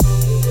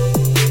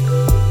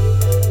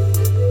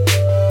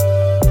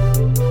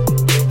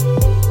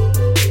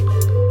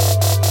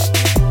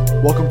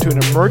Welcome to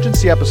an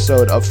emergency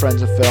episode of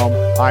Friends of Film.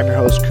 I'm your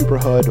host, Cooper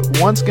Hood,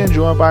 once again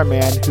joined by a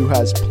man who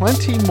has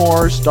plenty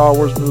more Star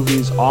Wars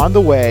movies on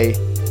the way,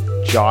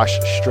 Josh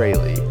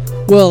Straley.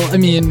 Well, I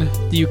mean,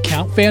 do you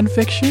count fan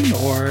fiction,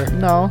 or...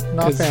 No,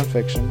 not fan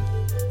fiction.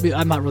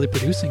 I'm not really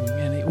producing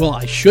any... Well,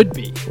 I should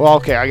be. Well,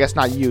 okay, I guess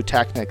not you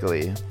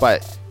technically,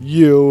 but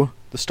you,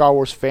 the Star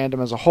Wars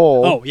fandom as a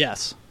whole... Oh,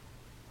 yes.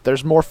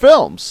 There's more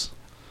films.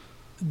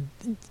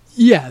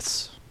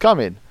 Yes.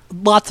 Coming.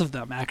 Lots of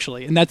them,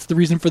 actually, and that's the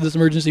reason for this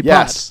emergency pod.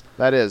 Yes,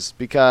 that is,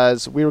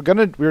 because we were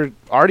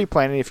already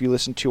planning, if you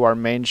listen to our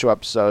main show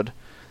episode,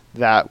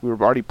 that we were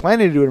already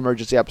planning to do an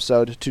emergency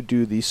episode to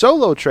do the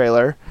Solo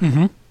trailer,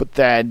 but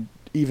then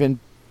even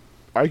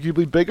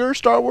arguably bigger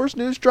Star Wars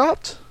news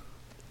dropped.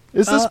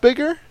 Is this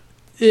bigger?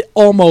 It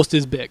almost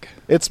is big.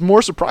 It's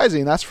more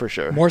surprising, that's for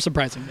sure. More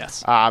surprising,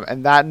 yes.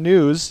 And that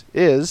news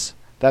is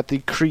that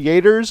the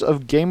creators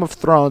of Game of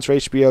Thrones for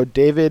HBO,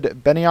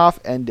 David Benioff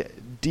and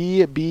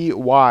D.B.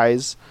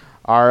 Wise,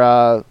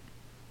 are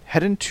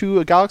heading to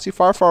a galaxy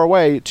far, far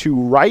away to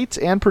write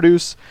and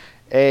produce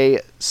a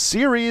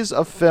series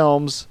of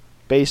films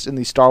based in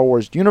the Star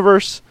Wars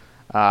universe.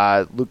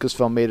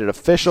 Lucasfilm made it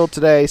official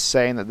today,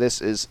 saying that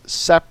this is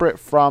separate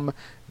from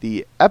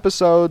the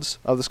episodes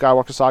of the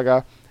Skywalker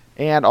saga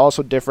and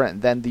also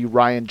different than the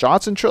Rian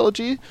Johnson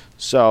trilogy.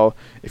 So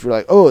if you're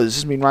like, oh, does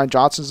this mean Rian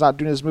Johnson's not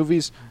doing his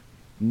movies?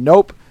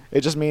 Nope.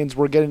 It just means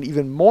we're getting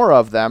even more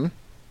of them.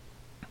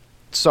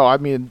 So, I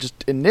mean,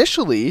 just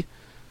initially,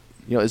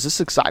 is this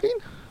exciting?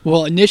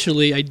 Well,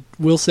 initially, I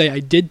will say I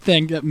did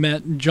think that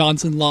meant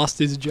Johnson lost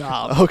his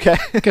job. Okay.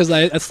 Because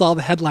I saw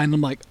the headline and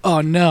I'm like,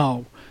 oh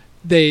no.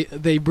 They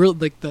really,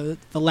 like, the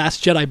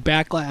Last Jedi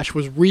backlash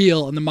was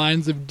real in the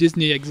minds of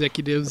Disney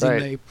executives, right.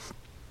 And they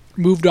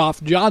moved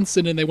off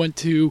Johnson and they went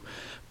to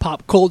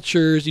Pop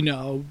Culture's,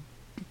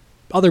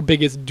 other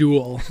biggest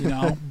duel,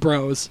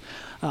 bros.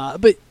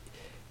 But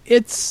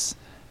it's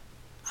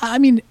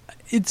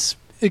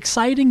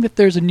exciting that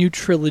there's a new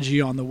trilogy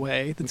on the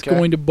way that's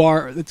going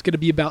to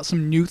be about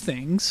some new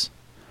things,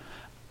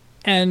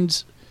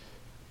 and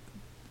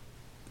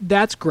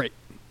that's great.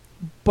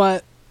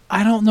 But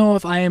I don't know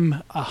if I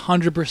am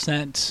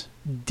 100%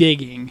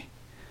 digging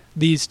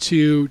these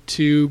two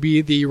to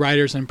be the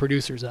writers and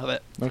producers of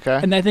it. Okay.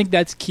 And I think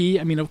that's key.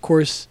 I mean, of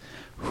course,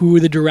 who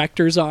the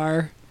directors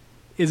are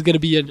is going to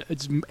be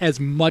as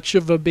much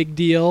of a big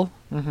deal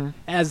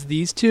as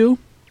these two,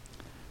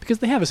 because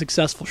they have a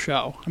successful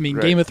show. I mean,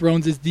 right. Game of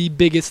Thrones is the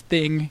biggest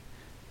thing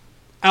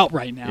out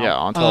right now. Yeah,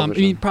 on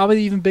television.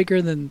 Probably even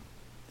bigger than...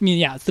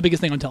 it's the biggest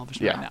thing on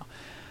television right now.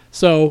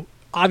 So,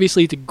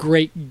 obviously, it's a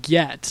great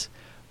get.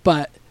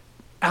 But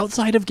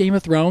outside of Game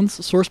of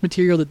Thrones, source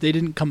material that they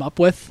didn't come up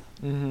with,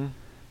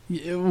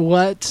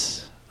 what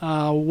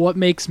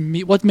makes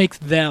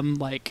them,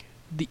 like,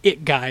 the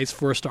it guys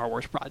for a Star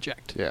Wars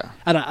project? Yeah.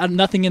 And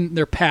nothing in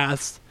their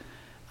past,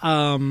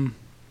 you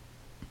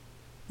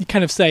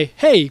kind of say,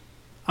 hey...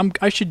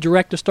 I should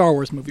direct a Star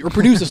Wars movie or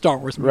produce a Star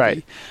Wars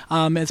movie,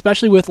 right?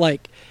 Especially with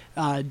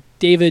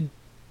David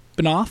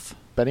Benioff.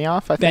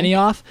 Benioff, I think.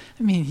 Benioff.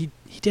 I mean,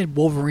 he did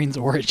Wolverine's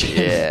origin.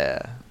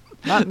 Yeah,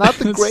 not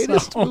the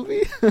greatest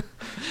movie.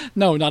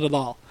 No, not at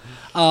all.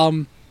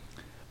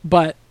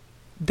 But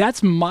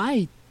that's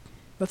my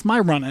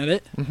run at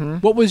it.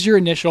 What was your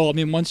initial? I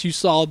mean, once you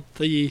saw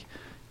the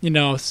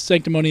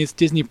sanctimonious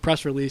Disney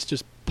press release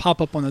just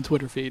pop up on the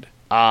Twitter feed,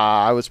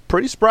 I was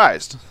pretty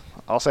surprised.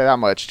 I'll say that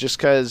much, just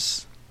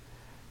because.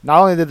 Not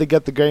only did they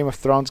get the Game of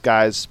Thrones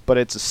guys, but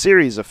it's a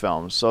series of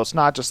films. So it's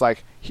not just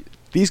like,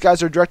 these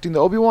guys are directing the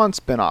Obi-Wan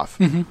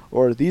spinoff,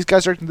 or these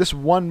guys are directing this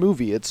one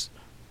movie. It's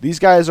these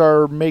guys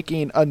are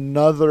making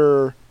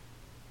another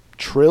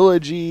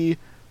trilogy,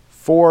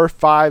 4,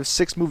 5,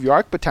 6 movie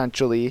arc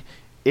potentially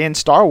in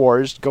Star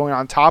Wars, going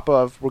on top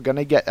of, we're going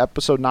to get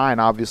Episode 9,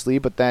 obviously,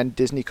 but then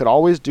Disney could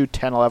always do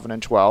 10, 11,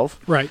 and 12.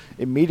 Right.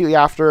 Immediately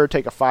after,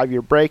 take a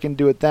 5-year break and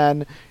do it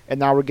then.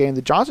 And now we're getting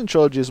the Johnson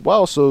trilogy as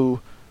well,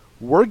 so...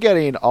 We're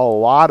getting a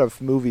lot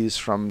of movies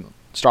from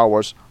Star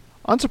Wars.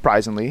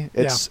 Unsurprisingly,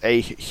 it's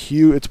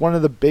it's one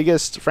of the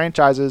biggest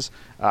franchises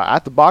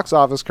at the box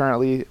office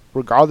currently,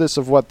 regardless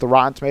of what the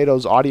Rotten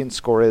Tomatoes audience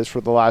score is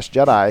for The Last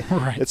Jedi.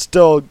 Right. It's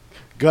still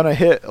going to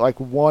hit like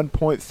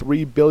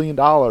 $1.3 billion.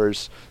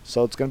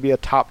 So it's going to be a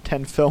top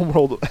 10 film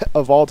world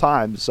of all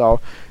time. So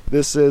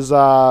this is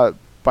by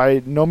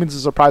no means a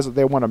surprise that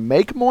they want to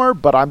make more,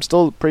 but I'm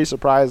still pretty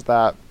surprised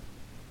that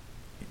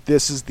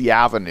this is the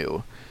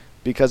avenue.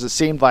 Because it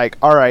seemed like,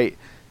 all right,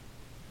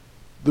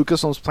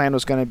 Lucasfilm's plan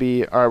was going to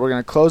be, all right, we're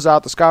going to close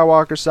out the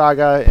Skywalker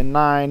saga in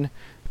 9,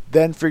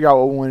 then figure out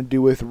what we want to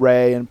do with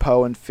Rey and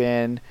Poe and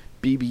Finn,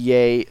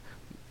 BB-8,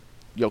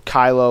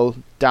 Kylo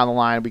down the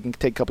line. We can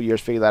take a couple years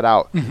to figure that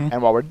out.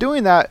 And while we're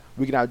doing that,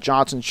 we can have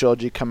Johnson's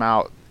trilogy come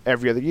out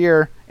every other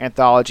year,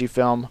 anthology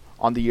film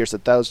on the years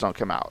that those don't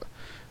come out.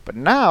 But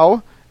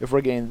now, if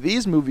we're getting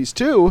these movies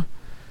too,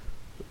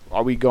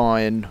 are we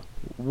going...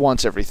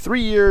 once every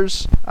 3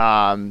 years,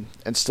 and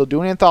still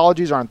doing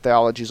anthologies? Are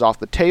anthologies off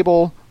the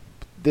table?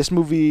 This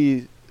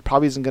movie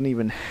probably isn't going to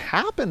even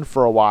happen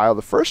for a while,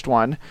 the first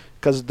one,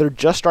 because they're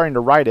just starting to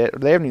write it, or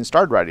they haven't even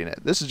started writing it.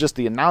 This is just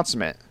the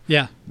announcement.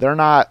 Yeah. They're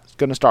not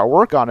going to start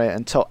work on it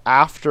until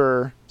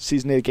after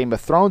season 8 of Game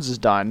of Thrones is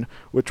done,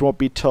 which won't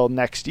be till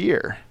next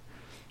year.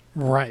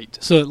 Right.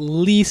 So at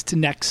least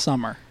next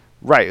summer.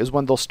 Right, is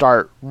when they'll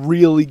start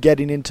really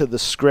getting into the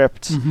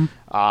script,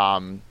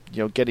 Mm-hmm.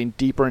 Getting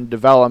deeper in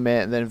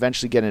development, and then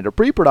eventually getting into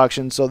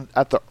pre-production. So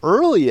at the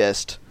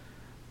earliest,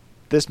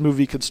 this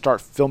movie could start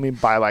filming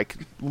by like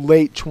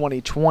late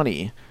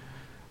 2020,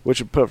 which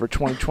would put it for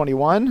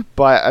 2021.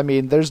 But I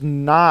mean, there's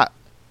not,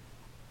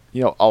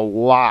 a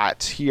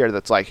lot here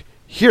that's like,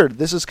 here,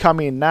 this is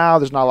coming now.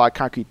 There's not a lot of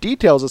concrete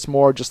details. It's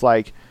more just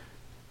like,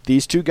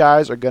 these two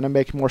guys are going to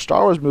make more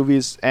Star Wars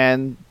movies,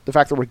 and the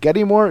fact that we're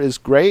getting more is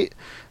great.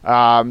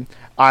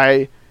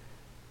 I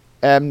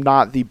am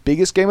not the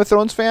biggest Game of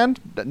Thrones fan,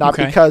 not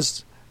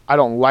because I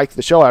don't like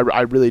the show.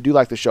 I really do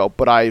like the show,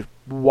 but I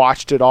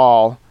watched it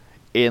all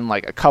in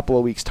like a couple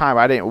of weeks' time.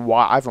 I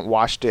haven't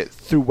watched it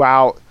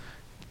throughout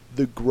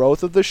the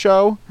growth of the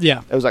show.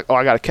 Yeah. It was like,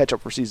 I got to catch up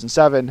for season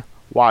 7.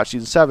 Watch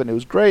season 7. It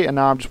was great, and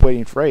now I'm just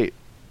waiting for 8.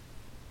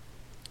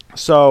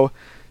 So,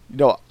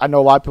 I know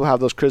a lot of people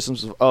have those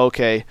criticisms of,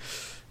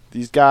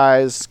 these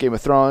guys, Game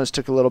of Thrones,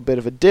 took a little bit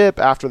of a dip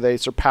after they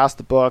surpassed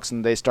the books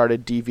and they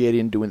started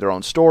deviating and doing their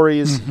own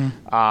stories.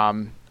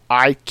 Mm-hmm.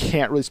 I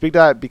can't really speak to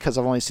that because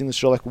I've only seen the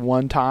show like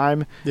one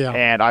time, Yeah.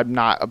 and I'm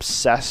not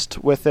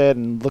obsessed with it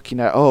and looking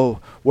at,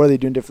 what are they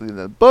doing differently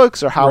than the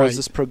books, or how is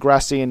this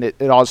progressing?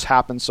 It all just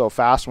happens so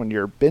fast when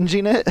you're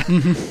binging it.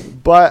 Mm-hmm.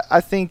 But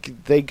I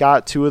think they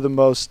got two of the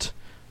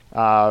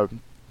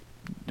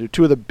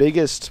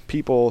biggest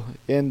people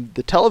in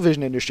the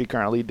television industry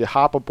currently to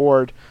hop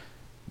aboard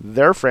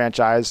their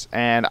franchise,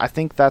 and I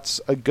think that's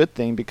a good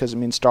thing because it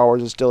means Star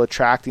Wars is still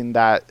attracting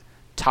that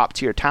top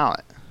tier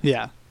talent.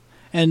 Yeah.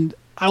 And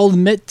I'll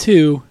admit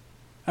too,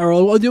 or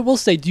we'll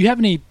say, do you have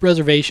any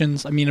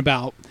reservations,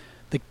 about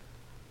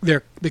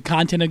the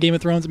content of Game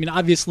of Thrones?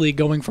 Obviously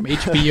going from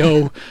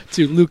HBO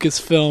to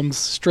Lucasfilm's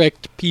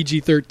strict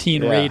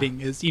PG-13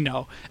 rating is,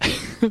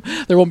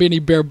 there won't be any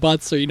bare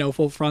butts or,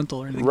 full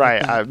frontal or anything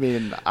right. like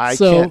that. I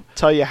can't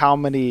tell you how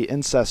many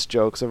incest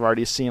jokes I've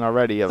already seen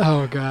already.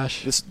 Oh,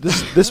 gosh.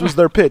 This was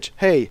their pitch.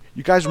 Hey,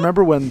 you guys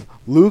remember when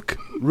Luke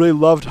really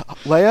loved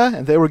Leia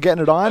and they were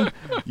getting it on?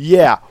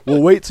 Yeah,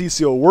 we'll wait till you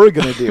see what we're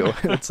going to do.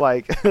 It's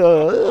like,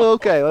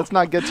 okay, let's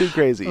not get too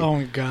crazy. Oh,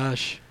 my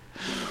gosh.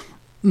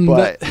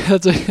 But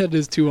that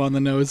is too on the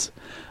nose.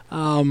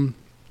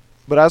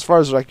 But as far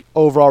as like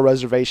overall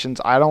reservations,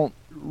 I don't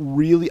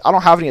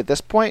have any at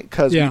this point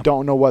because we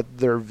don't know what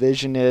their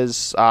vision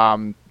is. We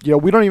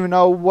don't even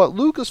know what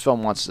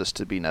Lucasfilm wants this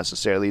to be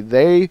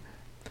necessarily.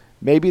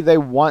 Maybe they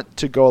want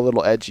to go a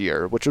little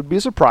edgier, which would be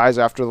a surprise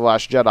after The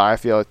Last Jedi. I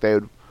feel like they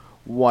would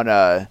want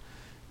to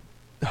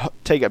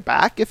take it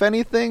back, if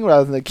anything,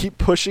 rather than keep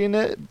pushing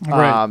it,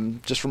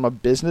 just from a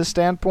business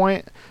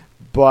standpoint.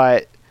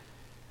 But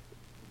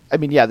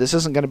this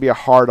isn't going to be a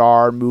hard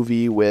R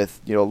movie with,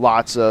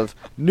 lots of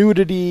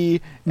nudity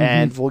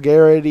and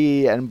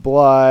vulgarity and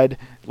blood.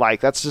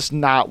 Like, that's just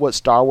not what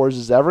Star Wars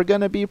is ever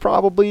going to be,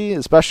 probably,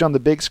 especially on the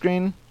big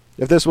screen.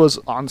 If this was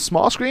on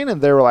small screen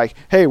and they were like,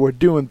 hey, we're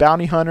doing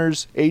Bounty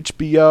Hunters,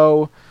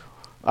 HBO,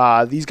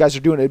 these guys are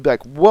doing it, it'd be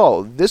like,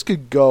 whoa, this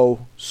could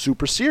go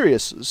super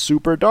serious,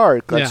 super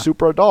dark,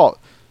 super adult.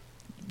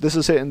 This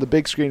is hitting the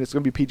big screen. It's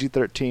going to be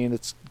PG-13.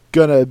 It's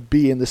gonna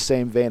be in the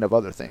same vein of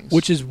other things,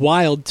 which is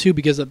wild too,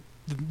 because of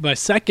my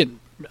second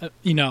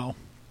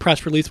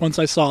press release, once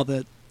I saw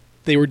that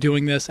they were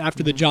doing this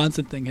after the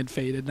Johnson thing had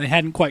faded and I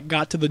hadn't quite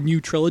got to the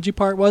new trilogy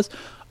part, was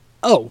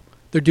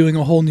they're doing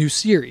a whole new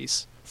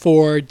series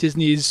for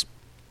Disney's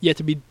yet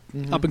to be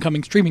up and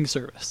coming streaming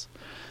service.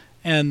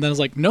 And then I was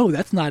like, no,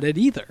 that's not it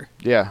either.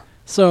 Yeah.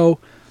 So,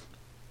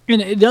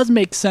 and it does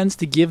make sense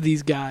to give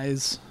these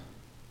guys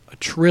a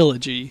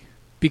trilogy,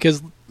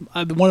 because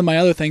one of my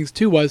other things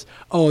too was,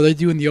 they're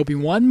doing the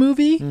Obi-Wan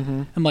movie.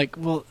 I'm like,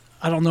 well,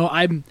 I don't know.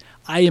 I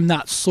am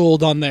not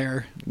sold on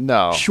their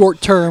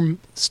short-term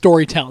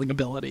storytelling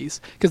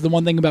abilities, because the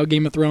one thing about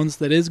Game of Thrones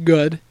that is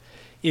good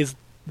is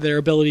their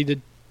ability to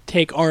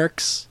take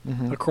arcs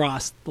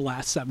across the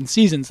last 7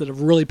 seasons that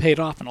have really paid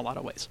off in a lot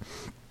of ways.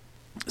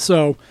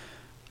 So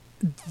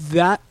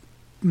that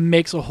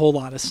makes a whole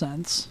lot of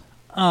sense.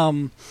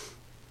 But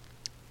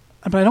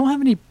I don't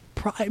have any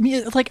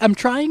it's like I'm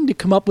trying to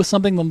come up with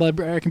something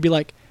where I can be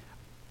like,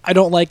 I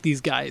don't like these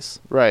guys.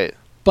 Right.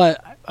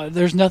 But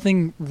there's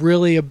nothing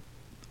really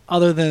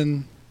other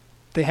than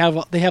they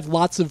have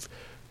lots of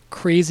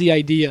crazy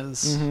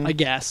ideas, I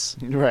guess.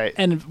 Right.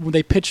 And when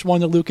they pitched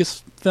one to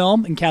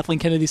Lucasfilm, and Kathleen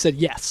Kennedy said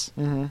yes.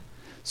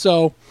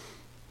 So,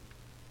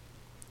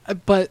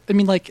 but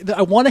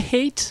I want to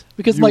hate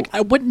because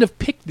I wouldn't have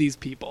picked these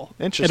people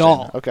at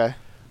all. Okay.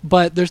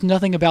 But there's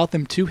nothing about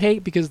them to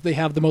hate because they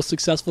have the most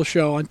successful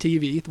show on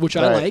TV, which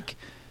I like,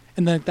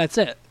 and then that's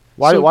it.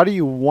 Why do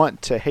you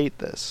want to hate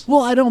this?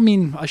 Well,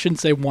 I shouldn't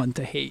say want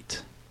to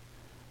hate,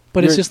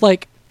 but it's just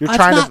like, You're It's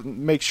trying not- to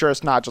make sure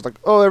it's not just like,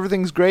 oh,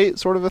 everything's great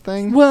sort of a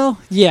thing. Well,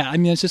 yeah. I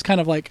mean, it's just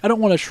kind of like I don't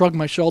want to shrug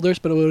my shoulders,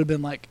 but it would have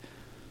been like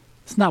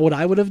it's not what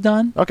I would have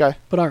done. Okay.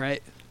 But all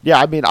right. Yeah,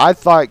 I mean, I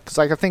thought, because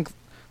like, I think,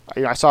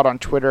 I saw it on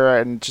Twitter,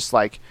 and just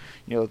like,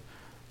 get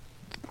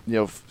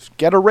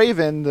a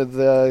Raven,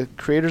 the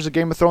creators of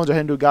Game of Thrones are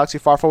heading to a galaxy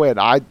far, far away, and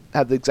I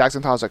had the exact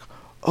same thought. I was like,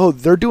 oh,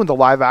 they're doing the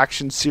live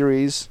action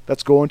series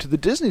that's going to the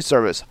Disney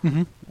service.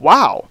 Mm-hmm.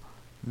 Wow,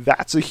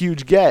 that's a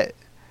huge get.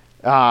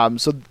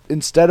 So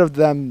instead of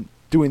them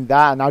doing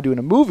that and now doing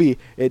a movie,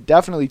 it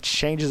definitely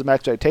changes my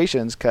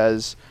expectations,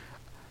 because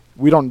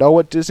we don't know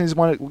what Disney's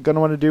going to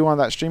want to do on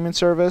that streaming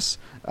service.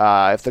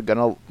 If they're going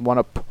to want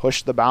to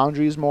push the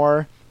boundaries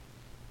more,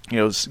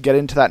 get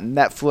into that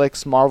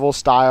Netflix Marvel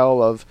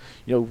style of,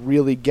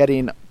 really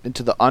getting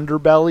into the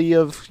underbelly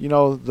of,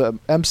 the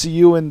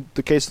MCU. In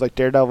the case of like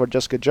Daredevil or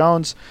Jessica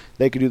Jones,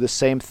 they could do the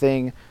same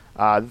thing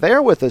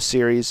there with a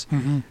series.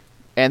 Mm-hmm.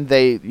 And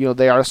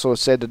they also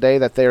said today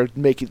that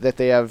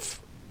they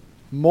have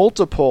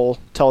multiple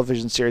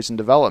television series in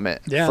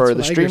development for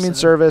the streaming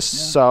service.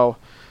 Yeah. So,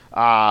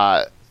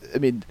 I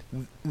mean,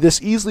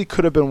 this easily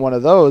could have been one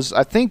of those.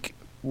 I think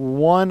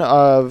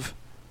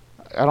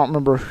I don't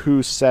remember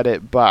who said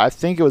it, but I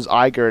think it was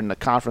Iger in the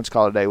conference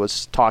call today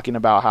was talking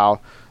about how,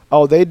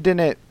 they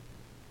didn't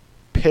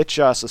pitch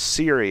us a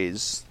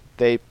series.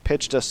 They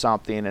pitched us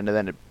something, and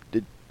then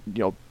it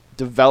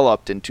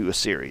developed into a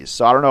series.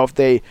 So I don't know if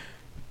they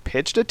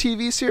pitched a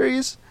TV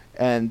series,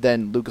 and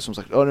then Lucas was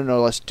like, oh,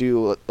 no, let's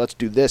do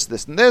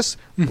this, and this,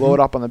 blow it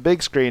up on the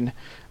big screen.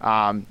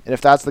 And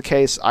if that's the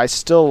case, I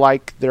still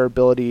like their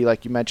ability,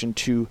 like you mentioned,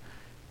 to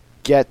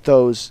get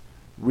those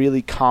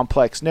really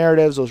complex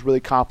narratives, those really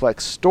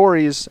complex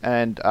stories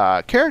and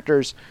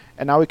characters,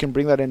 and now we can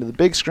bring that into the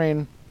big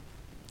screen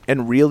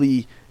and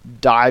really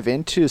dive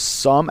into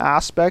some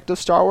aspect of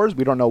Star Wars.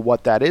 We don't know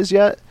what that is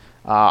yet.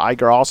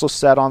 Iger also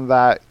said on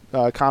that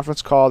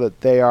conference call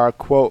that they are,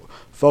 quote,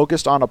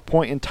 focused on a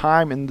point in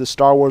time in the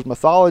Star Wars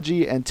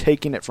mythology and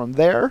taking it from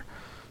there.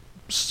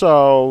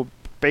 So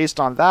based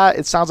on that,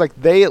 it sounds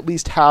like they at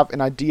least have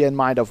an idea in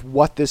mind of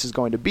what this is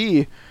going to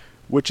be,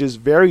 which is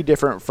very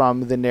different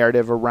from the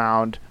narrative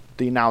around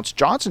the announced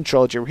Johnson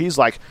trilogy, where he's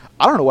like,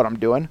 I don't know what I'm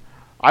doing.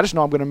 I just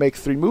know I'm going to make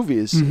 3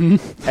 movies,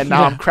 and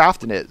now I'm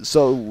crafting it.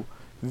 So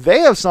they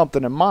have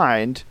something in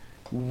mind.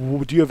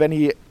 Do you have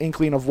any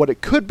inkling of what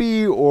it could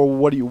be, or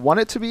what do you want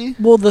it to be?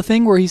 Well, the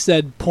thing where he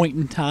said point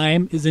in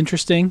time is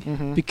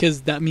interesting,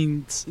 because that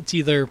means it's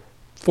either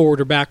forward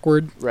or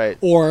backward, right,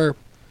 or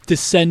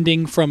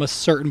descending from a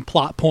certain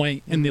plot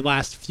point in the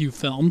last few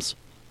films.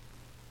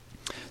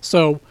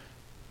 So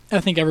I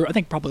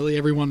think probably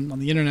everyone on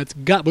the internet's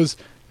gut was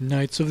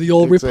Knights of the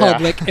Old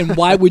Republic, and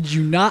why would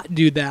you not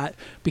do that?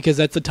 Because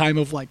that's a time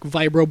of like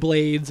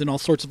vibroblades and all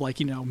sorts of like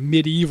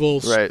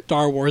medieval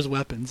Star Wars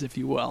weapons, if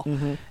you will,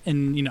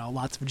 and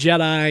lots of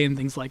Jedi and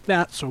things like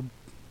that. So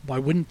why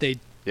wouldn't they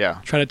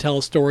try to tell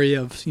a story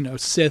of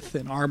Sith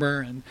and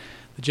armor and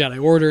the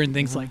Jedi Order and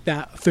things like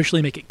that?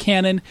 Officially make it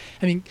canon.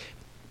 I mean,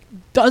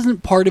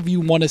 doesn't part of you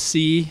want to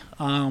see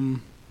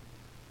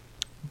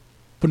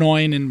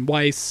Benoit and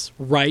Weiss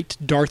write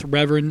Darth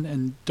Revan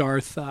and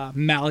Darth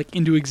Malak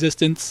into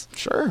existence?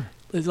 Sure.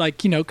 It's like,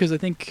 because I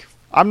think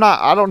I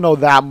don't know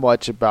that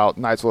much about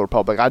Knights of the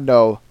Republic. I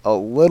know a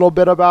little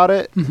bit about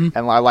it, and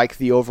I like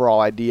the overall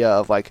idea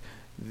of like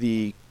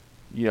the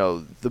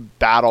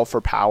battle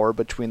for power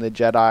between the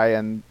Jedi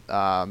and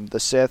the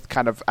Sith,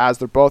 kind of as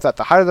they're both at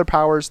the height of their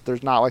powers.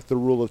 There's not like the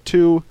rule of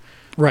 2,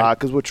 right?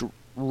 Because which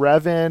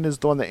Revan is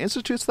the one that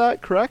institutes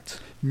that,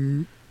 correct?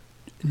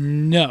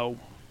 No.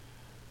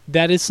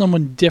 That is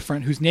someone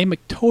different whose name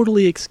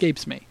totally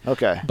escapes me.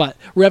 Okay. But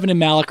Revan and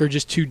Malak are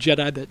just 2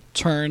 Jedi that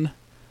turn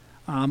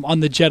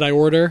on the Jedi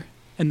Order,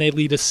 and they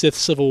lead a Sith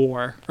civil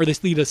war, or they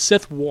lead a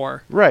Sith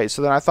war. Right.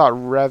 So then I thought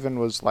Revan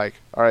was like,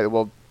 all right,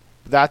 well,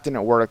 that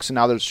didn't work, so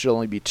now there should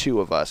only be 2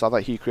 of us. I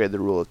thought he created the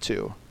rule of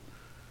 2.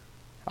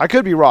 I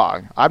could be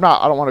wrong. I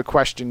don't want to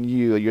question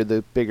you. You're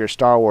the bigger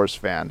Star Wars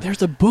fan.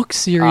 There's a book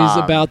series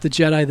about the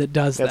Jedi that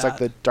does that. It's like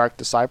the Dark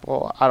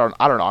Disciple. I don't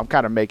know. I'm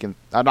kind of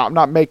I'm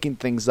not making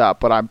things up,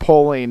 but I'm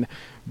pulling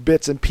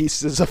bits and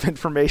pieces of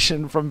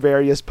information from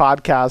various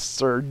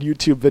podcasts or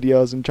YouTube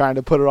videos and trying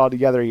to put it all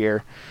together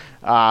here.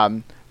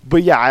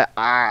 But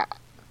yeah,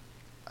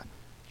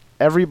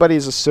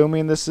 everybody's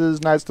assuming this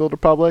is Knights of the Old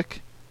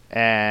Republic.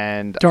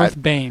 And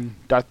Darth Bane.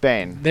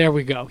 There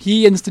we go.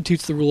 He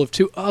institutes the rule of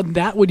 2.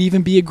 That would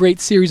even be a great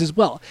series as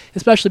well,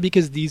 especially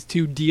because these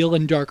 2 deal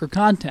in darker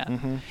content.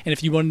 And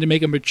if you wanted to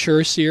make a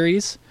mature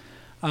series,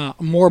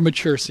 more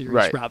mature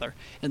series rather.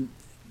 And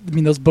I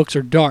mean, those books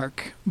are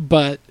dark,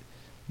 but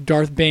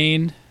Darth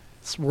Bane's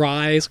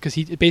rise, because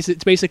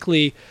it's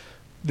basically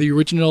the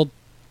original,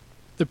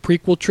 the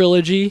prequel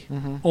trilogy,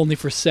 only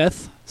for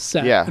Sith,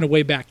 set in a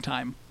way back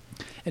time.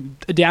 And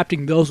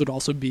adapting those would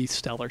also be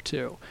stellar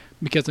too,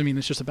 because I mean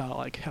it's just about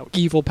like how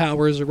evil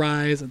powers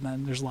arise, and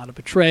then there's a lot of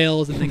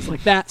betrayals and things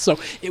like that. So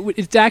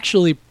it's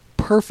actually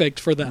perfect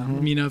for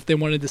them, if they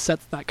wanted to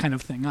set that kind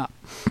of thing up.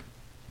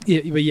 Yeah,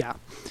 but yeah,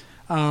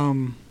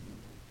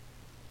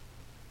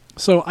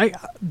 So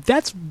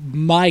that's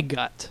my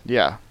gut.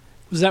 Yeah.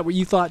 Was that what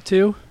you thought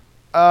too?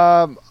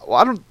 Well,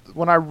 I don't.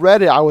 When I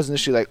read it, I was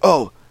initially like,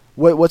 "Oh,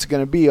 what's it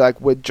going to be?"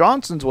 Like with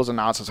Johnson's was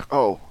announced, I was like,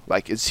 "Oh,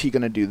 like is he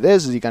going to do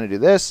this? Is he going to do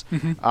this?"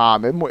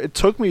 Mm-hmm. It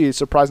took me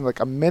surprisingly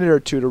like a minute or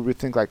two to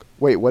rethink, like,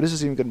 "Wait, what is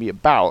this even going to be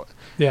about?"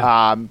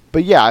 Yeah.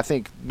 But yeah, I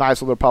think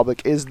Knights of the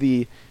Republic is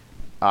the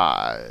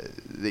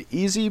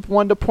easy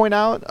one to point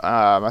out.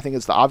 I think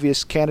it's the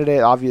obvious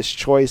candidate, obvious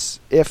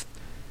choice. If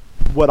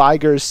what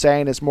Iger is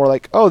saying is more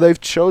like, "Oh, they've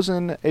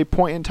chosen a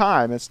point in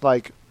time," it's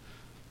like.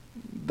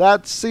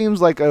 That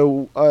seems like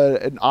an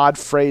odd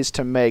phrase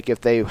to make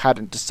if they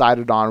hadn't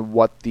decided on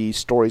what the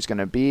story's going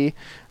to be.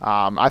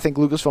 I think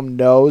Lucasfilm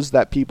knows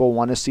that people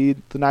want to see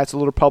the Knights of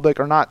the Republic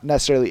are not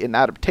necessarily an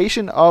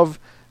adaptation of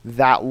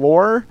that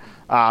lore,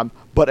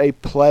 but a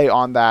play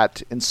on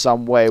that in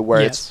some way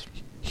where it's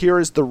here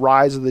is the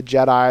rise of the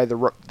Jedi,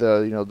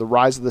 the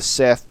rise of the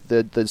Sith,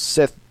 the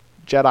Sith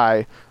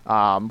Jedi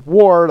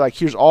war. Like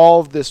here's all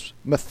of this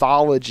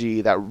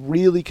mythology that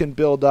really can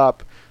build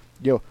up,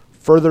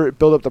 further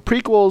build up the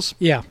prequels,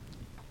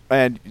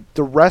 and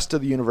the rest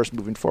of the universe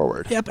moving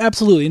forward. Yep,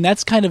 absolutely, and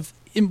that's kind of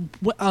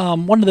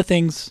one of the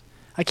things.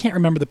 I can't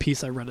remember the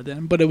piece I read it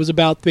in, but it was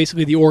about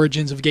basically the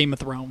origins of Game of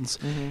Thrones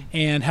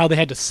and how they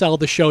had to sell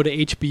the show to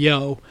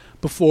HBO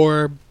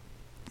before,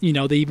 they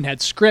even had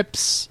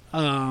scripts,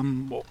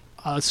 a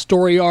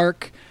story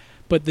arc,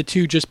 but the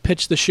two just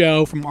pitched the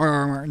show from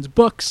R.R. Martin's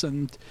books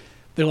and.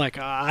 They're like,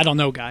 I don't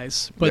know,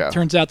 guys. But it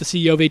turns out the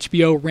CEO of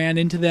HBO ran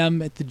into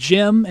them at the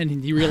gym, and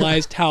he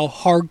realized how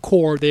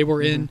hardcore they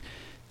were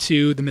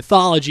into the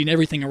mythology and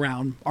everything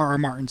around R.R.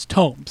 Martin's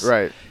tomes.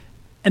 Right.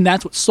 And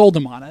that's what sold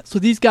them on it. So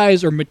these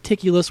guys are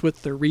meticulous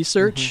with their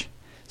research.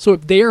 So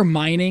if they are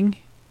mining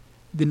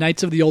the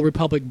Knights of the Old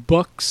Republic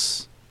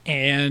books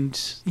and,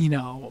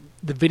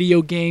 the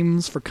video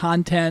games for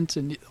content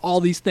and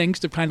all these things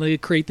to kind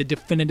of create the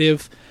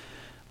definitive,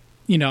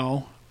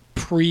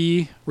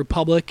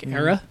 pre-Republic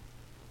era,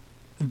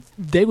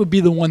 they would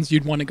be the ones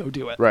you'd want to go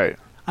do it. Right.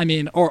 I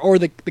mean, or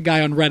the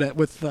guy on Reddit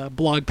with the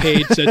blog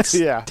page that's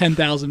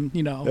 10,000,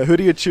 who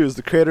do you choose?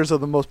 The creators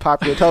of the most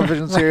popular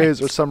television series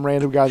or some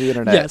random guy on the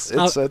internet? Yes.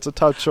 It's a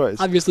tough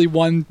choice. Obviously,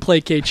 one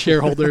placates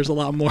shareholders a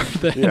lot more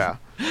than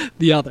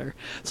the other.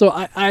 So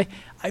I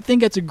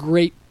think it's a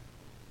great,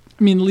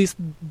 at least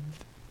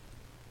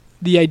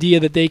the idea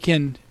that they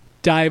can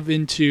dive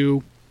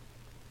into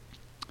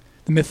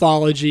the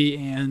mythology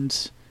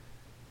and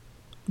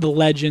the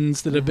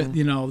legends that have been,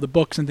 the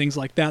books and things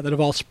like that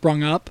have all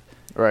sprung up,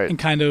 right, and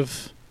kind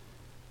of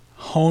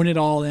hone it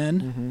all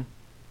in,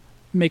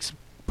 makes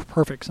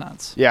perfect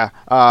sense. Yeah,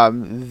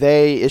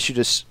 they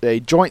issued a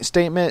joint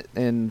statement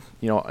in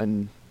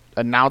an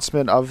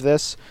announcement of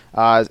this,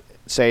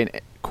 saying,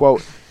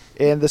 quote,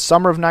 "In the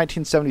summer of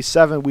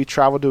 1977, we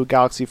traveled to a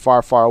galaxy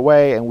far, far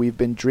away, and we've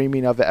been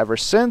dreaming of it ever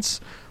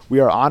since. We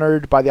are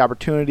honored by the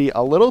opportunity,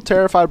 a little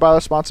terrified by the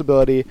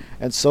responsibility,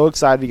 and so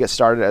excited to get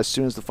started as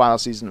soon as the final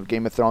season of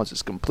Game of Thrones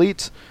is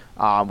complete,"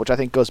 which I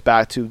think goes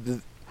back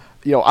to,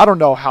 I don't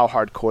know how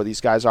hardcore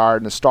these guys are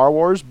in the Star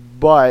Wars,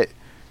 but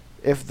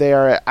if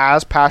they're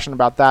as passionate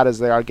about that as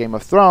they are Game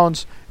of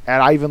Thrones,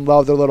 and I even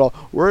love their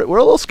we're a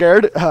little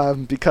scared,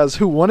 because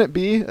who wouldn't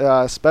be,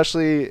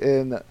 especially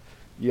in,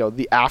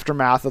 the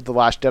aftermath of The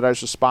Last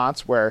Jedi's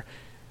response, where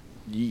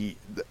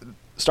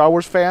Star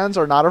Wars fans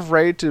are not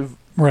afraid to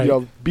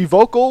be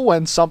vocal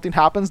when something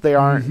happens they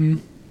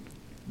aren't,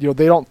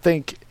 they don't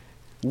think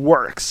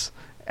works.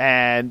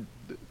 And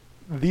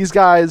these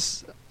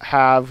guys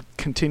have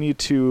continued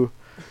to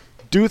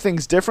do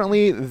things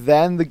differently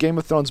than the Game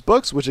of Thrones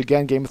books, which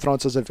again, Game of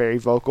Thrones has a very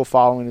vocal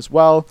following as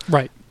well.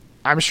 Right.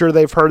 I'm sure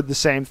they've heard the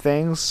same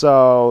things,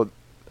 so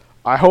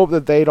I hope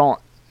that they don't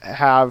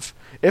have,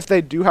 if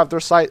they do have their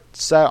sight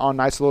set on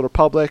Knights of the Old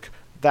Republic,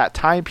 that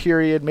time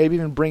period, maybe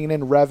even bringing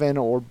in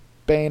Revan or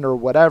Bane or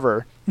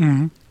whatever,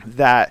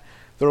 that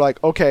they're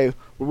like, okay,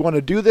 we want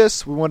to do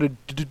this. We want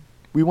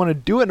to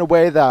do it in a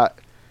way that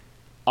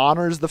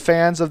honors the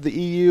fans of the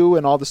EU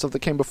and all the stuff that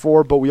came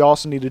before, but we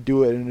also need to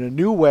do it in a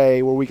new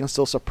way where we can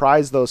still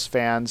surprise those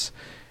fans,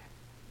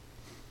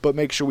 but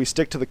make sure we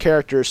stick to the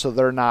characters so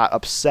they're not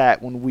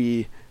upset when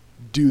we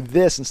do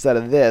this instead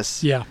of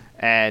this. Yeah.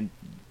 And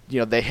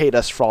they hate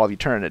us for all of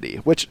eternity,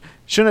 which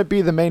shouldn't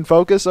be the main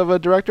focus of a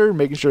director,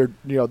 making sure,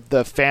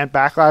 the fan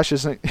backlash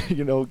isn't,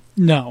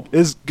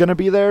 is going to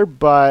be there.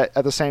 But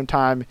at the same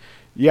time,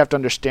 you have to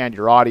understand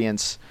your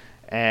audience,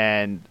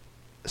 and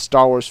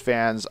Star Wars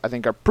fans, I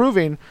think, are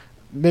proving,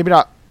 maybe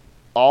not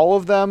all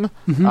of them,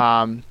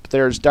 but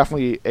there's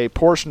definitely a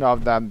portion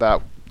of them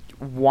that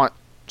want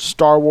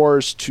Star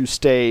Wars to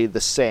stay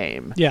the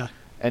same. Yeah.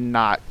 And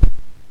not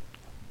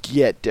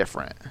get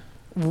different.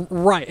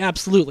 Right.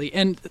 Absolutely.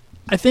 And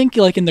I think,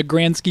 like, in the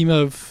grand scheme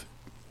of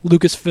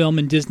Lucasfilm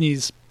and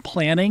Disney's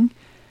planning,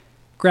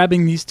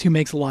 grabbing these two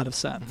makes a lot of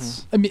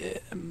sense. I mean,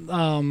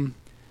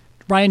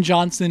 Rian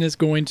Johnson is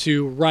going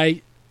to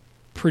write,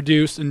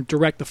 produce, and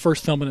direct the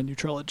first film in a new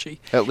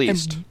trilogy. At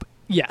least.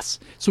 Yes.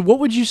 So what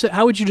would you say?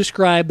 How would you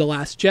describe The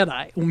Last Jedi?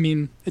 I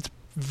mean, it's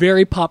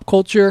very pop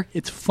culture.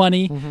 It's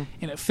funny, Mm-hmm.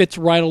 and it fits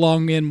right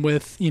along in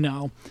with,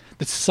 the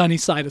sunny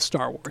side of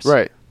Star Wars.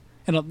 Right.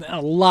 In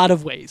a lot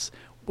of ways.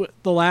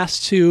 The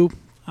last two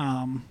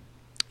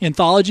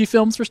anthology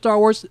films for Star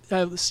Wars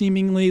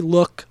seemingly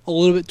look a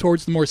little bit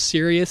towards the more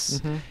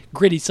serious,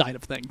 gritty side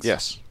of things.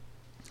 Yes.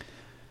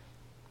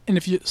 And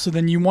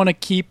then you want to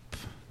keep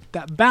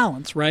that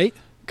balance, right?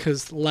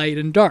 Because light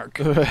and dark.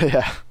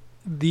 Yeah.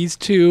 These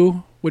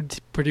two would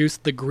produce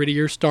the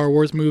grittier Star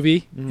Wars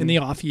movie in the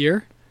off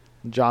year.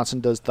 Johnson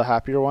does the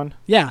happier one.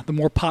 Yeah, the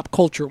more pop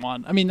culture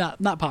one. I mean,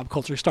 not pop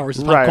culture. Star Wars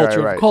is pop Right,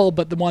 culture right. of whole,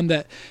 but the one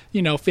that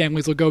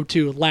families will go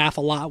to laugh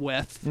a lot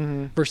with.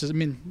 Versus, I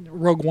mean,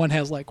 Rogue One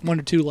has like 1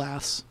 or 2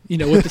 laughs,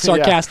 with the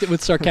sarcastic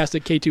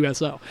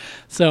K2SO.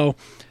 So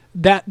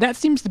that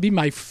seems to be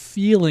my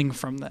feeling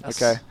from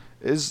this. Okay.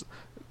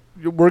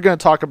 We're going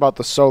to talk about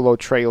the Solo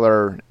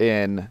trailer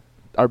in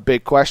our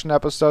big question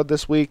episode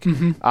this week.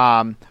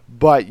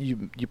 But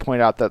you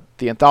point out that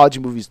the anthology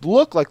movies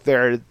look like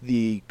they're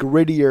the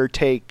grittier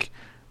take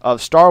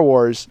of Star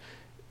Wars.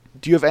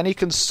 Do you have any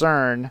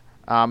concern,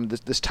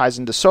 this ties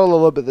into Solo a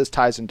little bit, this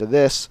ties into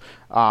this,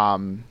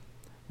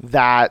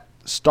 that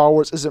Star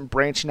Wars isn't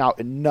branching out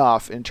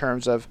enough in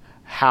terms of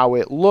how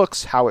it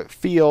looks, how it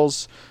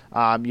feels,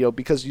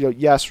 because,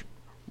 yes,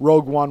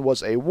 Rogue One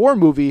was a war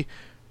movie,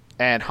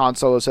 and Han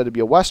Solo said to be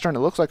a Western. It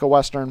looks like a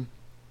Western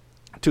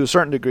to a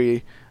certain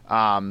degree,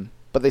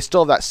 but they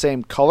still have that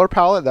same color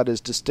palette that is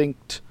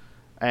distinct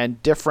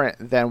and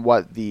different than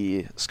what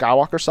the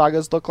Skywalker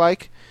sagas look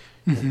like.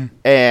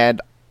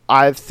 And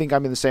I think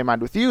I'm in the same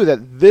mind with you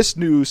that this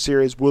new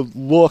series will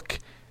look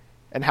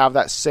and have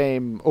that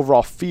same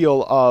overall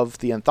feel of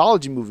the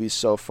anthology movies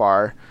so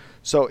far.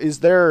 So is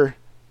there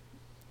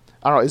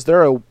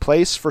a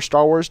place for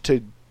Star Wars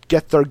to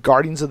get their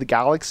Guardians of the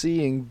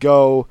Galaxy and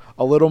go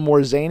a little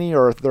more zany,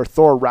 or their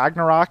Thor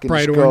Ragnarok and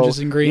bright just oranges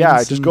go, and greens?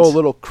 Yeah, just go a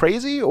little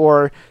crazy?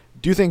 Or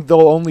do you think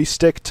they'll only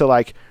stick to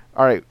all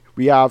right,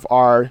 we have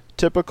our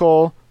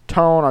typical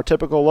tone, our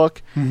typical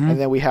look, and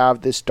then we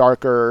have this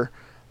darker,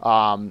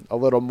 a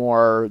little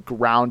more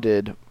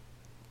grounded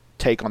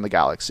take on the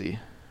galaxy?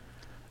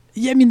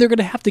 Yeah, I mean, they're going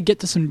to have to get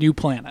to some new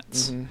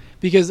planets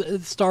because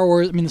Star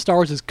Wars. I mean, the Star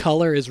Wars'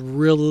 color is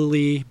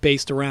really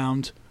based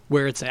around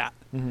where it's at.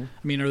 I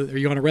mean, are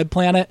you on a red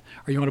planet?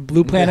 Are you on a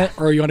blue planet?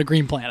 Or are you on a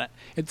green planet?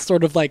 It's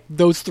sort of like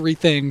those three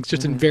things,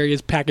 just in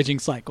various packaging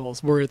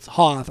cycles, where it's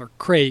Hoth or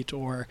Crate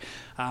or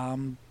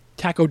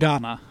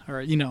Takodana,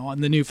 or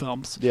on the new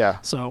films. Yeah.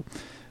 So,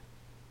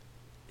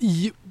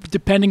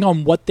 depending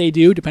on what they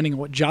do, depending on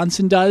what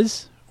Johnson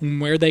does,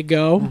 and where they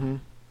go,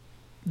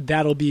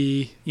 that'll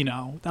be,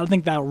 I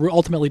think that'll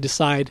ultimately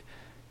decide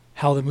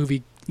how the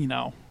movie,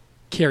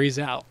 carries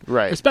out.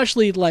 Right.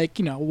 Especially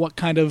what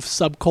kind of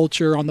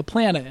subculture on the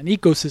planet and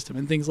ecosystem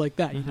and things like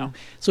that,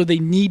 So they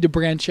need to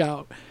branch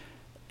out.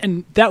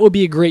 And that would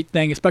be a great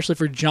thing, especially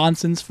for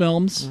Johnson's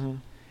films,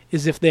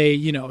 is if they,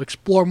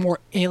 explore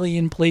more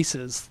alien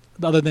places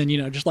other than,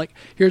 just like,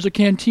 here's a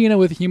cantina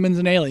with humans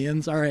and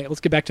aliens. All right,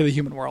 let's get back to the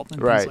human world and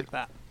things like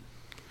that.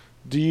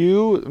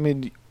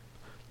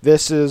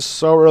 This is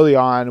so early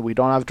on. We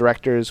don't have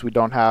directors. We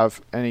don't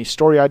have any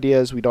story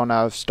ideas. We don't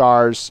have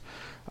stars.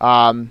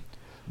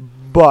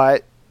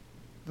 But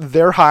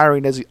their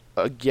hiring has,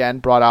 again,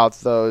 brought out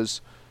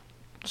those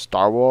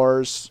Star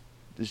Wars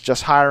is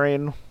just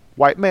hiring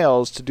white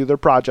males to do their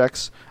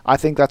projects. I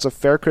think that's a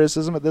fair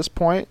criticism at this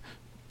point,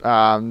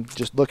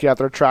 just looking at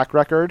their track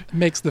record.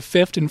 Makes the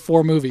 5th in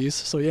 4 movies,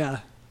 so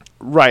yeah.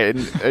 Right.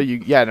 And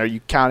are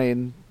you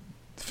counting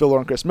Phil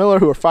Lord and Chris Miller,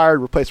 who were fired,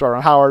 replaced by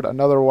Ron Howard,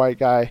 another white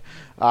guy?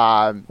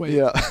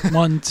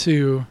 1,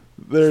 2,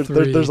 there's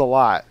a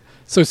lot.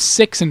 So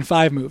 6 in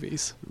 5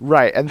 movies.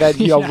 Right. And then,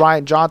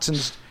 Rian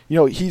Johnson's,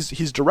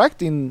 he's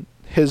directing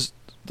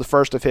the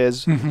first of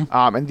his,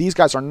 and these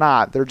guys are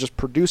not. They're just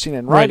producing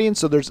and writing,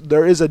 so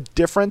there is a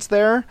difference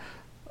there.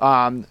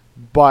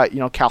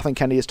 But, Kathleen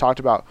Kennedy has talked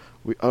about,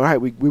 we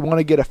want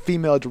to get a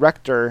female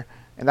director,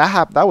 and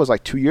that was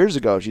like 2 years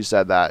ago she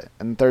said that,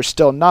 and there's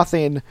still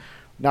nothing.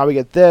 Now we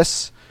get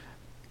this.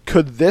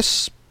 Could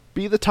this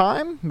be the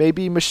time?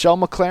 Maybe Michelle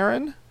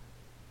McLaren?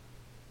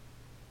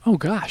 Oh,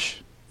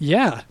 gosh.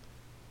 Yeah.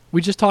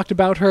 We just talked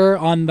about her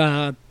on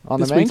the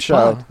main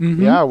show.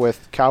 Yeah,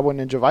 with Cowboy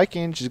Ninja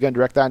Viking. She's going to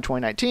direct that in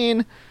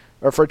 2019,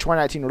 or for a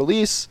 2019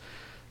 release.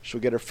 She'll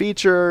get her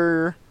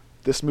feature.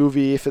 This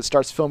movie, if it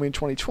starts filming in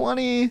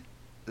 2020,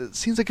 it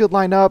seems a good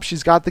lineup.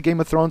 She's got the Game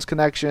of Thrones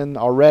connection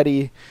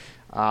already.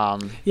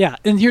 Yeah,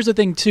 and here's the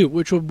thing, too,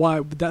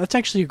 that's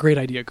actually a great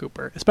idea,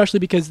 Cooper, especially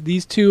because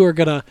these two are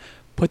going to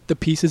put the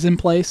pieces in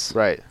place,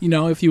 right?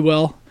 If you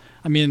will.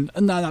 I mean,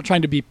 I'm not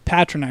trying to be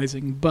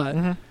patronizing,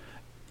 but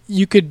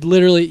you could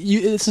literally,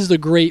 this is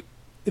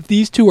if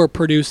these two are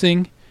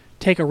producing,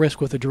 take a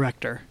risk with a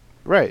director.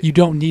 Right. You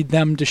don't need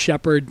them to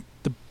shepherd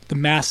the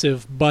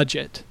massive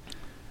budget.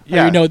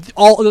 Yeah. Let me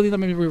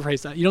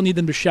rephrase that. You don't need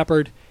them to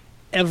shepherd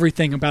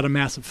everything about a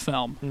massive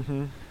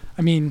film.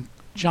 I mean,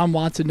 John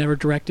Watson never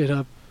directed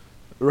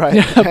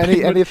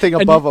anything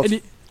above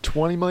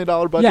 $20 million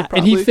budget. Yeah,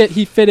 probably. and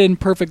he fit in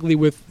perfectly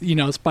with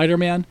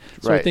Spider-Man.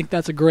 So I Right. think that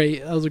was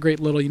a great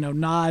little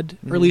nod,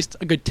 or at least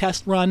a good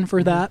test run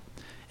for that.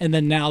 And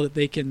then now that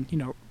they can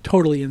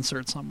totally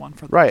insert someone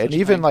for Right, such and a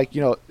even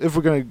thing. if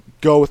we're going to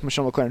go with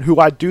Michelle McLaren, who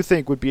I do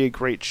think would be a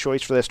great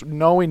choice for this,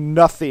 knowing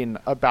nothing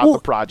about the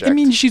project. I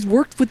mean, she's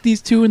worked with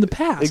these two in the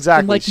past. Exactly.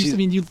 And like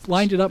you've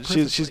lined it up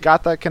perfectly. She's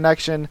got that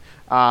connection,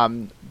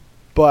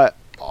 but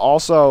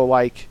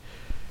also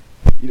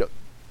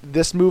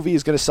this movie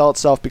is going to sell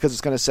itself because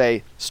it's going to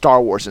say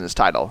Star Wars in its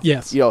title.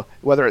 Yes.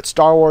 Whether it's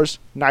Star Wars,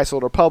 Knights of the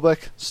Old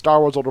Republic, Star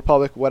Wars Old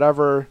Republic,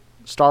 whatever,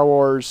 Star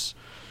Wars,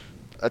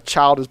 A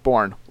Child is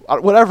Born.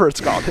 Whatever it's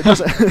called, it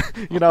doesn't,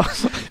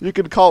 you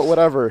can call it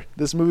whatever.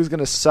 This movie's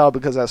gonna sell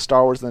because it has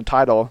Star Wars in the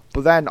title.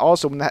 But then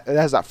also when it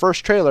has that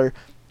first trailer,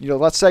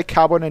 let's say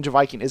Cowboy Ninja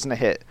Viking isn't a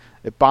hit,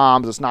 it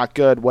bombs, it's not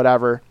good,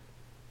 whatever.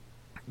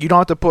 You don't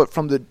have to put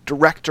from the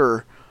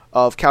director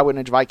of Cowboy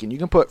Ninja Viking. You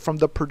can put from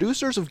the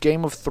producers of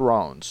Game of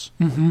Thrones,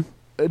 and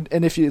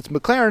if it's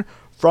McLaren,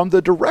 from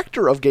the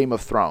director of Game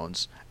of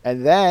Thrones,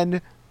 and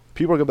then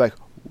people are gonna be like,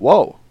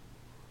 "Whoa,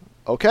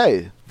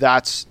 okay,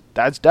 that's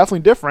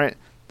definitely different."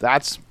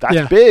 That's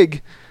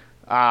big.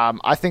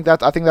 I think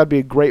that'd be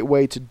a great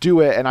way to do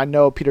it. And I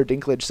know Peter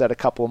Dinklage said a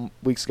couple of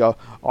weeks ago,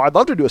 "Oh, I'd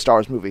love to do a Star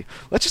Wars movie.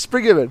 Let's just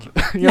bring him in.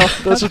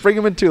 Let's just bring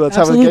him in too. Let's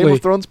Absolutely. have a Game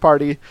of Thrones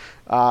party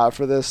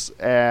for this,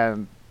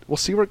 and we'll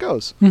see where it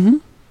goes." Mm-hmm.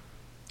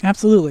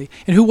 Absolutely.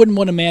 And who wouldn't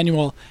want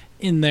Emmanuel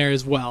in there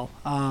as well?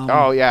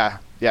 Oh yeah,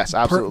 yes,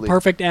 absolutely.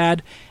 Perfect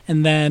ad.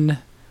 And then,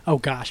 oh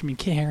gosh, I mean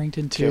Kit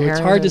Harington too. Kit It's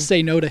hard to Harington.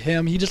 say no to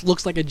him. He just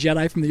looks like a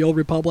Jedi from the Old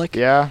Republic.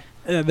 Yeah.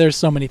 There's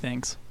so many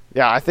things.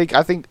 Yeah, I think.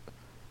 I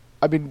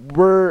mean,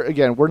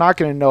 we're not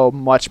going to know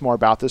much more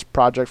about this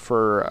project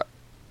for,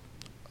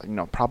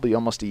 probably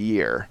almost a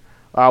year,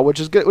 which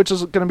is good. Which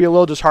is going to be a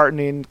little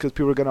disheartening because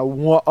people are going to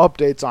want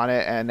updates on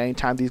it. And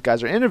anytime these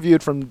guys are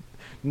interviewed from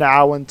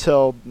now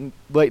until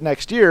late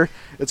next year,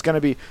 it's going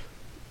to be,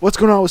 "What's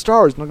going on with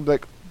Star Wars?" And I'm going to be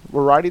like,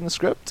 "We're writing the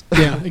script."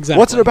 Yeah, exactly.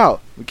 What's it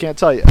about? We can't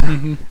tell you.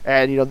 Mm-hmm.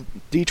 And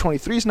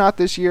D23 is not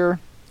this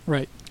year.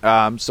 Right.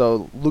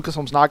 So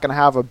Lucasfilm's not going to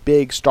have a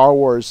big Star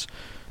Wars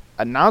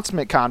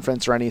announcement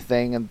conference or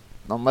anything, and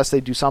unless they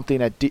do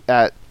something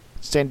at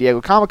San Diego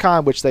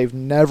Comic-Con, which they've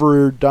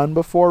never done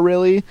before,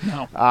 really.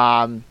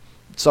 No.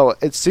 So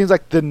it seems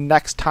like the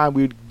next time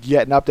we would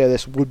get an update of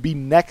this would be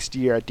next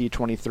year at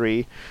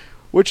D23,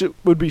 which it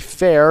would be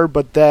fair.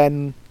 But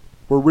then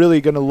we're really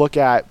going to look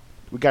at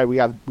we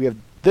have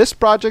this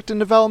project in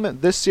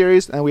development, this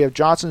series, and we have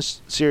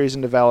Johnson's series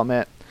in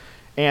development,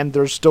 and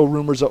there's still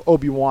rumors of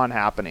Obi-Wan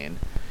happening.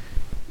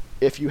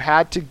 If you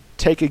had to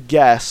take a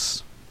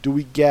guess, do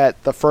we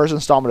get the first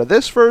installment of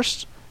this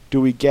first?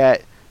 Do we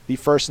get the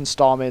first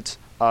installment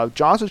of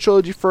Johnson's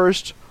trilogy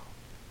first?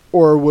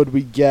 Or would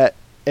we get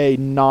a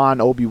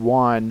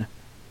non-Obi-Wan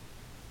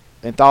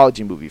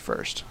anthology movie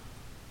first?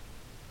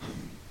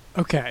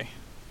 Okay.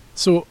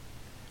 So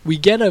we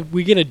get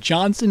a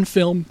Johnson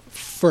film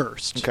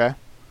first. Okay.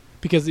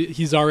 Because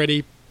he's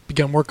already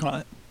begun work on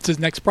it. It's his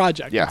next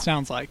project. Yeah.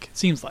 It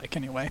seems like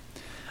anyway.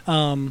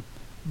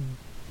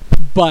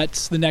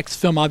 But the next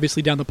film,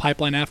 obviously down the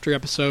pipeline after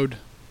Episode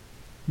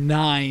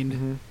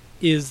 9,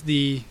 is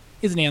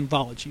an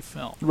anthology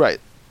film. Right.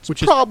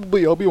 Which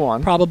probably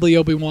Obi-Wan. Probably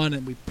Obi-Wan,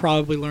 and we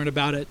probably learn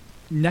about it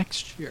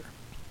next year.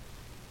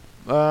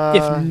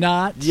 If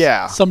not,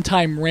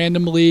 sometime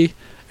randomly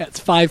at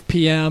 5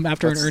 p.m.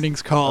 after an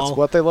earnings call. That's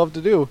what they love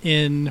to do.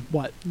 In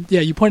what? Yeah,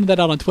 you pointed that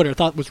out on Twitter. I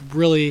thought it was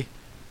really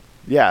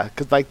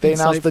because they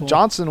announced the insightful.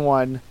 Johnson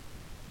one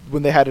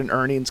when they had an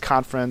earnings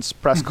conference,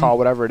 press call,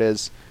 whatever it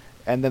is.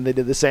 And then they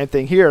did the same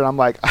thing here, and I'm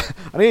like,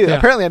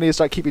 apparently I need to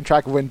start keeping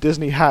track of when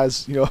Disney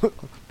has,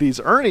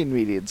 these earning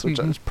meetings, which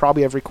is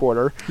probably every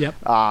quarter. Yep.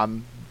 But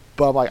I'm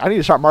like, I need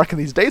to start marking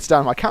these dates down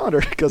on my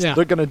calendar because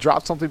they're going to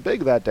drop something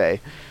big that day.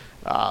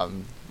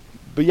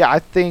 But yeah, I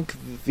think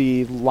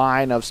the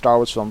line of Star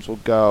Wars films will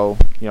go,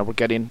 we're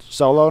getting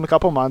Solo in a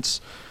couple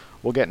months.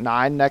 We'll get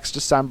 9 next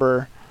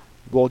December.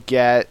 We'll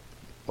get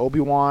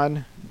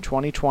Obi-Wan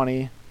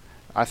 2020.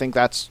 I think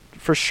that's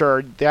for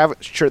sure. They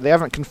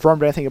haven't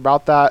confirmed anything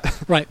about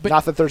that. Right. But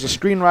not that there's a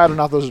screenwriter,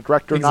 not that there's a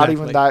director, exactly.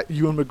 not even that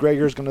Ewan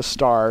McGregor is going to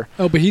star.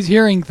 Oh, but he's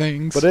hearing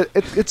things. But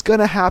it's going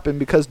to happen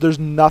because there's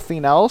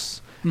nothing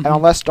else. And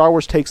unless Star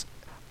Wars takes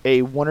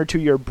a 1 or 2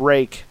 year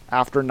break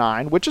after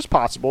 9, which is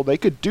possible, they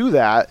could do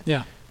that.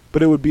 Yeah.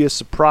 But it would be a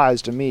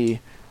surprise to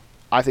me.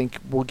 I think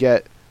we'll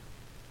get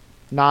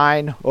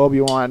 9,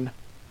 Obi-Wan,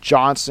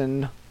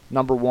 Johnson,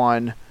 number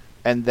 1,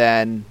 and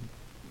then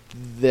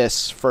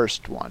this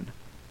first one.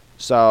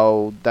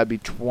 So that'd be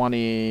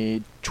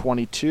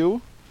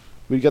 2022.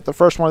 We get the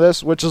first one of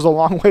this, which is a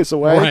long ways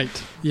away.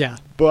 Right. Yeah.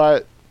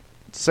 But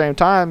at the same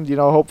time,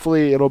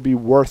 hopefully it'll be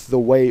worth the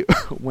wait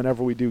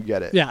whenever we do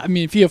get it. Yeah. I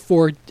mean, if you have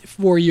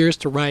 4 years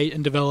to write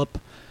and develop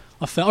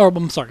a film, or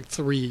I'm sorry,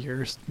 3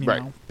 years,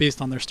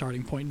 based on their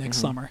starting point next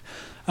summer.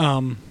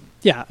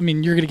 Yeah. I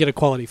mean, you're going to get a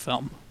quality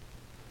film.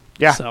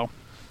 Yeah. So,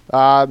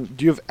 do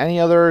you have any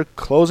other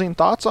closing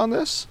thoughts on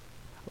this?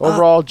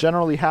 Overall,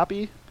 generally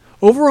happy?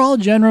 Overall,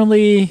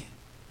 generally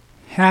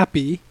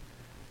happy,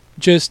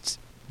 just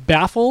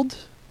baffled.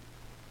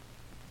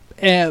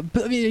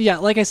 But I mean, yeah,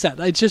 like I said,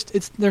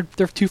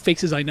 they're two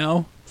faces I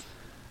know,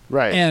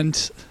 Right.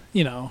 and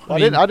I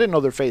didn't know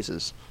their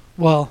faces.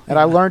 Well, And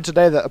I learned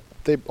today that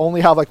they only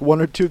have like one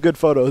or two good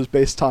photos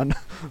based on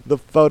the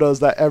photos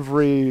that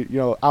every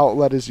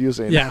outlet is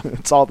using. Yeah.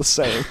 It's all the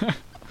same.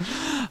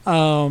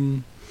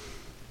 And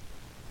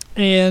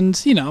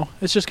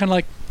it's just kind of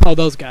like, oh,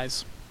 those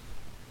guys.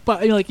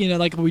 But like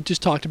we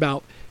just talked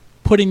about,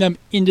 putting them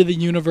into the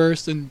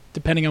universe, and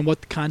depending on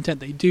what the content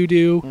they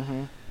do.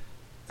 Mm-hmm.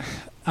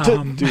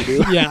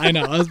 Yeah, I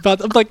know.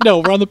 I'm like, no,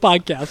 we're on the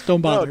podcast. Don't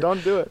bother. No,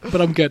 don't do it.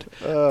 But I'm good.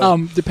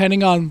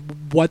 Depending on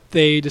what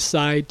they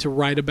decide to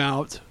write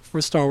about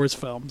for Star Wars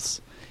films,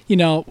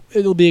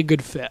 it'll be a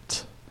good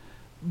fit.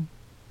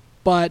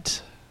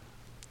 But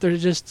they're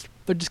just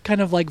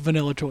kind of like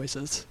vanilla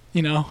choices,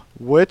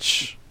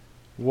 Which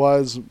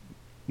was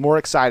more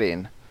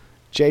exciting,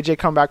 JJ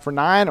coming back for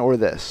 9 or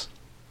this?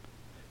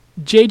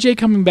 JJ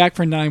coming back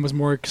for 9 was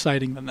more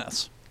exciting than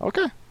this.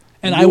 Okay.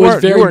 And I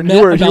was very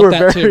about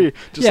that too.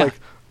 Just like,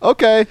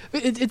 okay,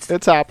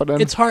 it's happening.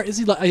 It's hard.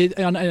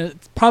 And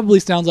it probably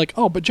sounds like,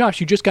 oh, but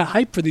Josh, you just got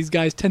hyped for these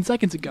guys 10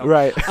 seconds ago.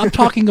 Right. I'm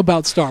talking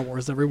about Star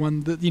Wars,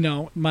 everyone.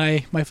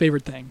 My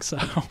favorite thing. So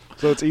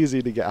it's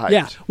easy to get hyped.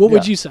 Yeah. What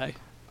would you say?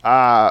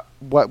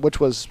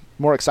 Which was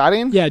more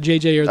exciting? Yeah,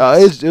 JJ or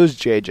this? It was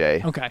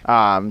JJ. Okay.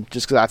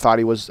 Just because I thought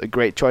he was a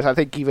great choice. I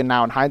think even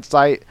now in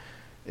hindsight,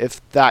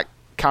 if that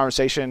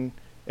conversation,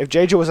 if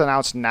JJ was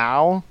announced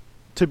now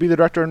to be the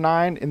director of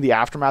 9 in the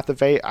aftermath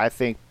of 8, I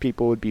think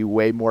people would be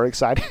way more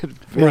excited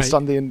based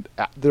on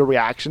the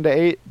reaction to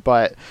 8.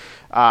 But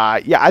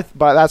but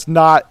that's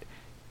not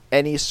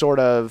any sort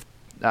of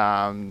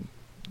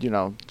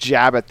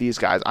jab at these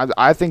guys.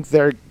 I think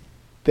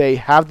they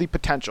have the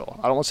potential.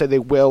 I don't want to say they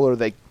will or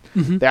they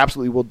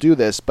absolutely will do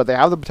this, but they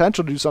have the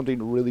potential to do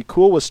something really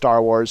cool with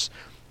Star Wars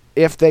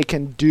if they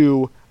can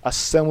do a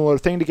similar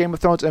thing to Game of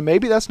Thrones. And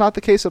maybe that's not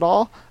the case at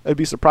all. It'd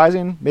be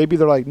surprising. Maybe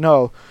they're like,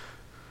 no,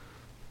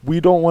 we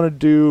don't want to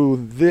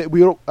do this.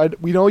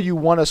 We know you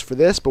want us for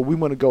this, but we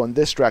want to go in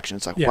this direction.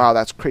 It's like, wow,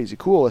 that's crazy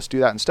cool. Let's do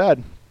that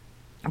instead.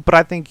 But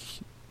I think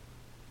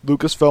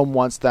Lucasfilm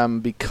wants them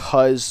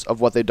because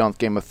of what they've done with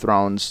Game of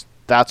Thrones.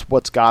 That's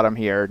what's got them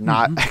here,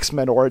 not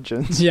X-Men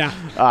Origins. Yeah.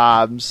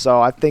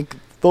 So I think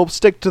they'll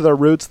stick to their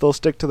roots. They'll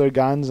stick to their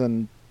guns,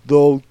 and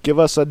they'll give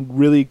us a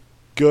really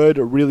good,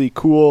 a really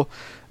cool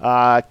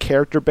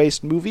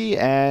character-based movie.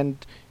 And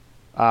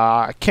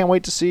I can't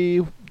wait to see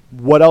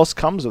what else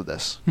comes of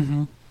this.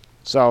 Mm-hmm.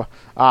 So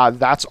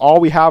that's all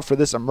we have for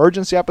this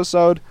emergency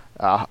episode.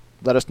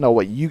 Let us know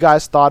what you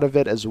guys thought of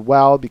it as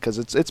well, because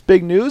it's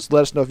big news.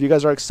 Let us know if you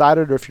guys are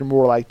excited, or if you're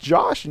more like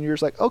Josh and you're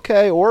just like,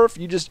 okay, or if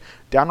you just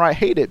downright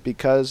hate it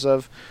because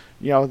of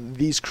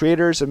these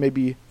creators have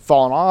maybe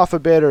fallen off a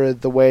bit, or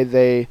the way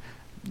they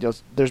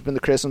there's been the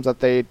criticisms that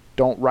they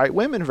don't write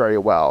women very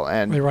well,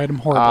 and they write them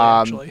horribly.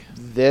 Actually,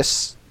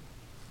 this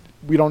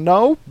we don't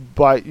know,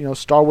 but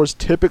Star Wars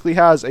typically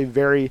has a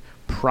very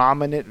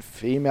prominent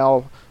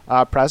female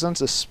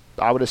presence.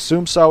 I would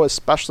assume so,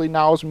 especially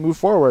now as we move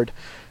forward.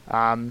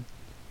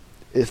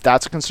 If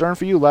that's a concern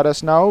for you, let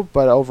us know.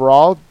 But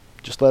overall,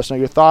 just let us know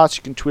your thoughts.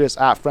 You can tweet us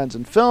at Friends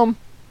in Film.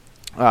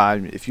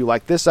 If you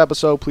like this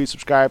episode, please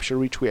subscribe, share,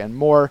 retweet, and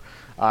more.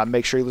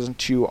 Make sure you listen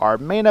to our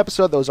main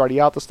episode that was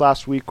already out this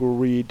last week, where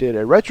we did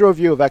a retro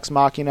review of Ex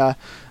Machina,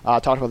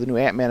 talked about the new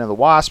Ant-Man and the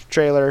Wasp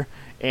trailer.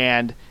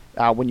 And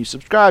when you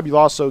subscribe, you'll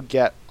also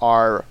get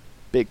our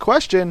big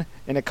question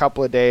in a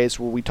couple of days,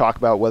 where we talk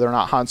about whether or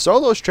not Han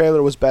Solo's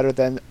trailer was better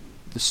than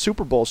the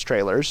Super Bowl's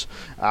trailers.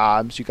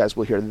 So you guys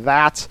will hear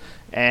that.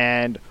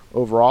 And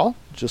overall,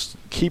 just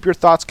keep your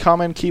thoughts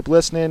coming, keep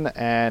listening,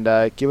 and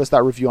give us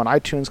that review on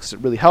iTunes, because it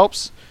really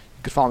helps.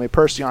 You can follow me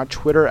personally on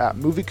Twitter at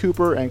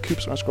MovieCooper and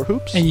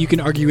Coops_Hoops. And you can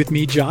argue with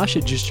me, Josh,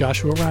 at just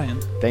Joshua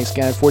Ryan. Thanks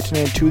again for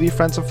tuning in to the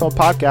Friends and Film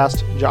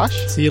podcast. Josh?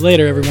 See you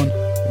later, everyone.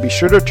 Be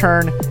sure to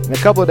return in a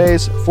couple of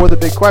days for the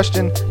big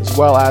question, as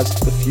well as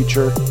the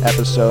future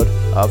episode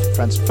of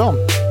Friends and Film.